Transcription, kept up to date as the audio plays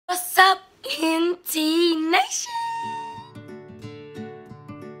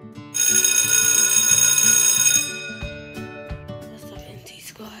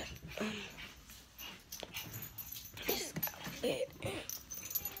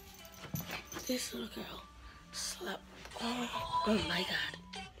This little girl slept on, oh my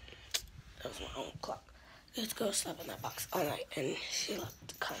god, that was my own clock. This girl slept in that box all night and she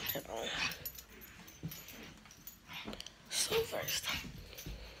left content on. So first,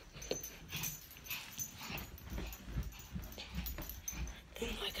 and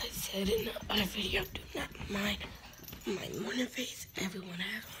like I said in the other video, do not mind my morning face everyone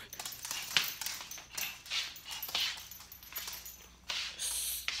has on.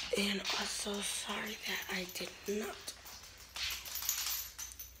 And also sorry that I did not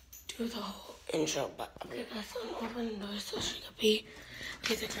do the whole intro, but okay, guys, I'm opening the door so she could be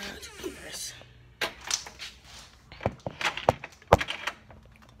the girl to keepers.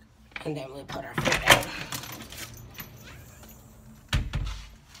 And then we put our foot down.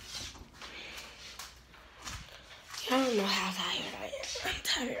 I don't know how tired I am. I'm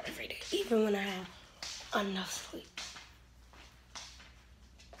tired every day, even when I have enough sleep.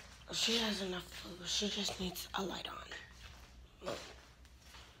 She has enough food. She just needs a light on. Look.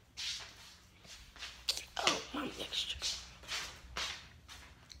 Oh, mom extra.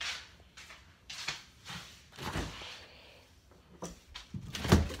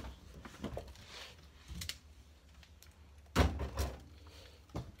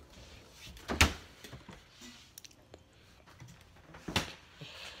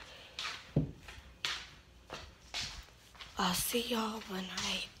 I'll see y'all when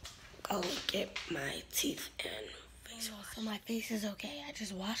I go get my teeth and face wash. So my face is okay. I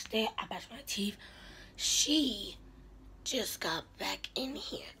just washed it. I brushed my teeth. She just got back in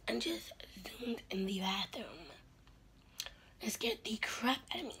here and just zoomed in the bathroom and scared the crap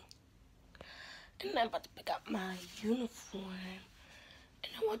out of me. And I'm about to pick up my uniform.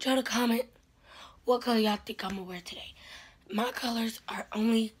 And I want y'all to comment what color y'all think I'm gonna wear today. My colors are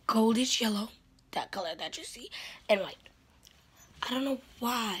only goldish yellow, that color that you see, and white. I don't know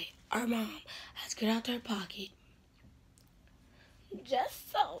why our mom has got out their pocket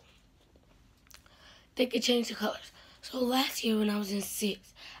just so they could change the colors. So last year when I was in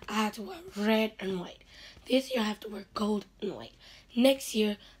 6th, I had to wear red and white. This year I have to wear gold and white. Next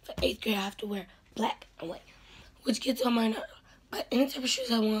year, for 8th grade, I have to wear black and white, which gets on my nerve. But any type of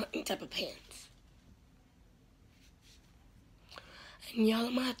shoes I want, any type of pants. And y'all,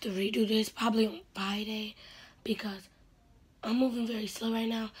 I'm going to have to redo this probably on Friday because I'm moving very slow right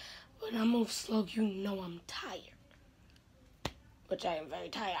now. When I move slow, you know I'm tired. Which I am very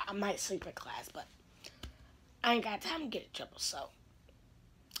tired. I might sleep in class, but I ain't got time to get in trouble, so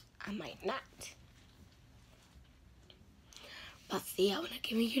I might not. But see y'all when I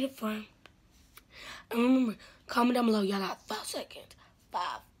give you a uniform. And remember, comment down below. Y'all got 5 seconds. 5,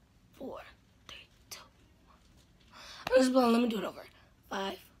 4, 3, 2, 1. I'm just blowing. Let me do it over.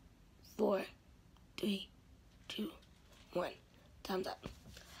 5, 4, 3, 2, 1. Thumbs up.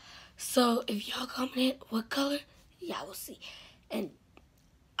 So if y'all comment what color, y'all will see. And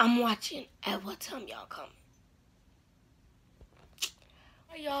I'm watching at what time y'all comment.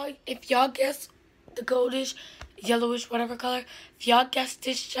 Y'all, if y'all guess the goldish, yellowish, whatever color, if y'all guess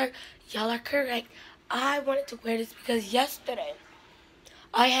this shirt, y'all are correct. I wanted to wear this because yesterday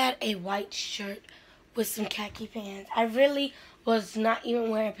I had a white shirt with some khaki pants. I really was not even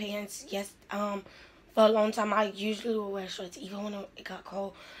wearing pants for a long time. I usually would wear shorts even when it got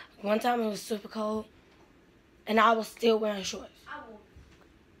cold. One time it was super cold and I was still wearing shorts.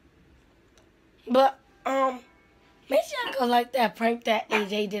 But make sure y'all go like that prank that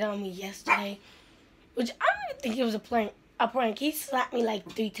AJ did on me yesterday. Which I don't even think it was a prank. He slapped me like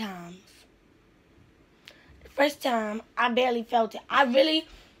 3 times. The first time, I barely felt it. I really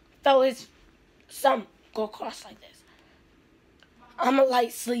felt his thumb go across like this. I'm a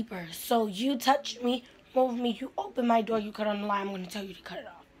light sleeper. So you touch me, move me, you open my door, you cut on the line, I'm going to tell you to cut it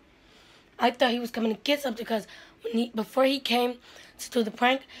off. I thought he was coming to get something because before he came to do the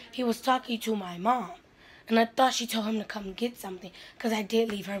prank, he was talking to my mom. And I thought she told him to come get something because I did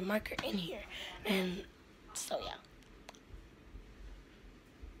leave her marker in here. And so, yeah.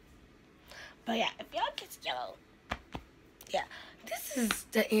 But, yeah, if y'all get yellow, yeah. This is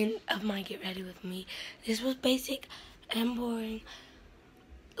the end of my Get Ready With Me. This was basic and boring.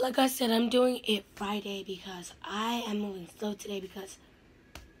 Like I said, I'm doing it Friday because I am moving slow today because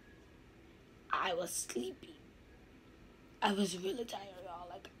I was sleepy. I was really tired, y'all.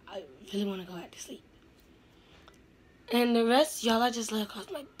 Like, I really want to go back to sleep. And the rest, y'all, I just lay across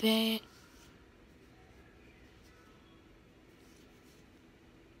my bed.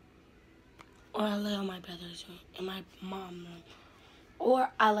 Or I lay on my brother's room, in my mom's room. Or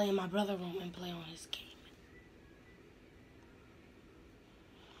I lay in my brother's room and play on his game.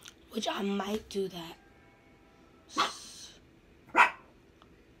 Which I might do that.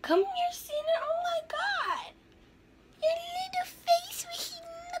 Come here, Cena.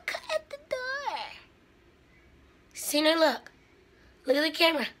 Tina, look. Look at the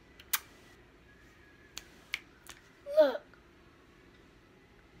camera. Look.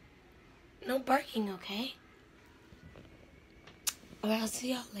 No barking, okay? Alright, I'll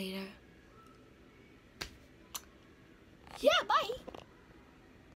see y'all later. Yeah, bye.